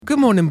Good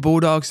morning,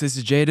 Bulldogs. This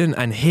is Jaden,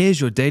 and here's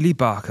your Daily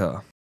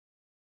Barker.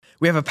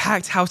 We have a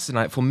packed house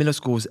tonight for middle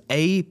schools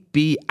A,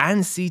 B,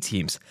 and C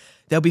teams.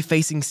 They'll be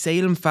facing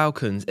Salem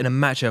Falcons in a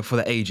matchup for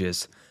the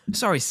ages.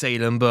 Sorry,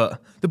 Salem, but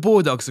the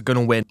Bulldogs are going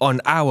to win on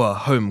our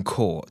home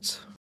court.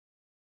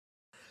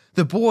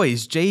 The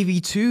boys'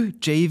 JV2,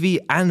 JV,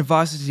 and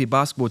varsity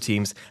basketball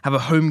teams have a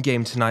home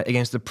game tonight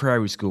against the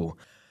Prairie School.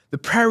 The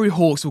Prairie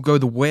Hawks will go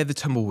the way of the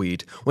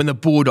tumbleweed when the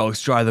Bulldogs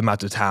drive them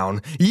out of town.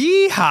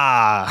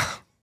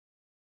 Yeehaw!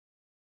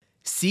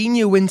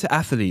 Senior winter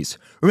athletes,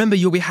 remember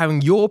you'll be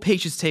having your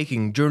pictures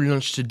taken during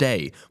lunch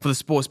today for the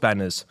sports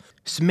banners,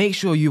 so make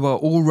sure you are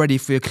all ready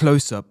for your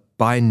close-up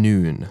by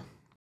noon.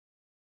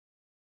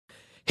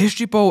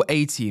 History Bowl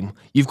A team,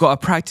 you've got a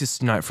practice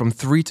tonight from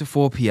 3 to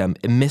 4 p.m.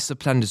 in Mr.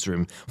 Plander's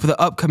room for the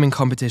upcoming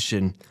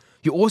competition.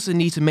 You also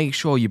need to make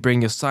sure you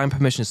bring your signed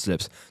permission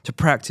slips to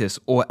practice,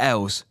 or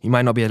else you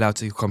might not be allowed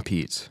to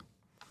compete,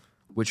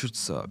 which would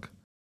suck.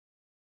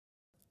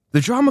 The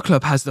drama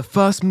club has the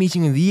first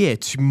meeting of the year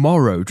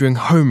tomorrow during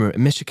Homer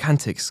in Mr.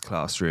 Cantick's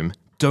classroom.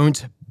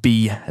 Don't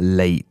be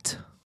late.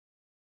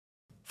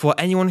 For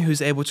anyone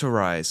who's able to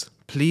rise,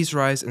 please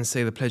rise and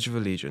say the Pledge of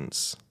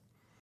Allegiance.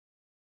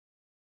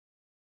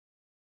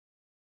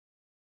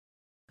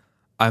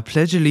 I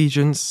pledge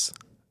allegiance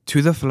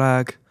to the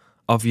flag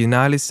of the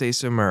United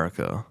States of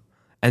America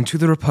and to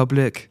the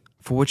republic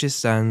for which it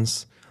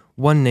stands,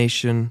 one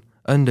nation,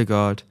 under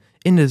God,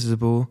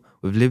 indivisible,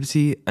 with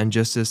liberty and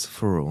justice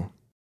for all.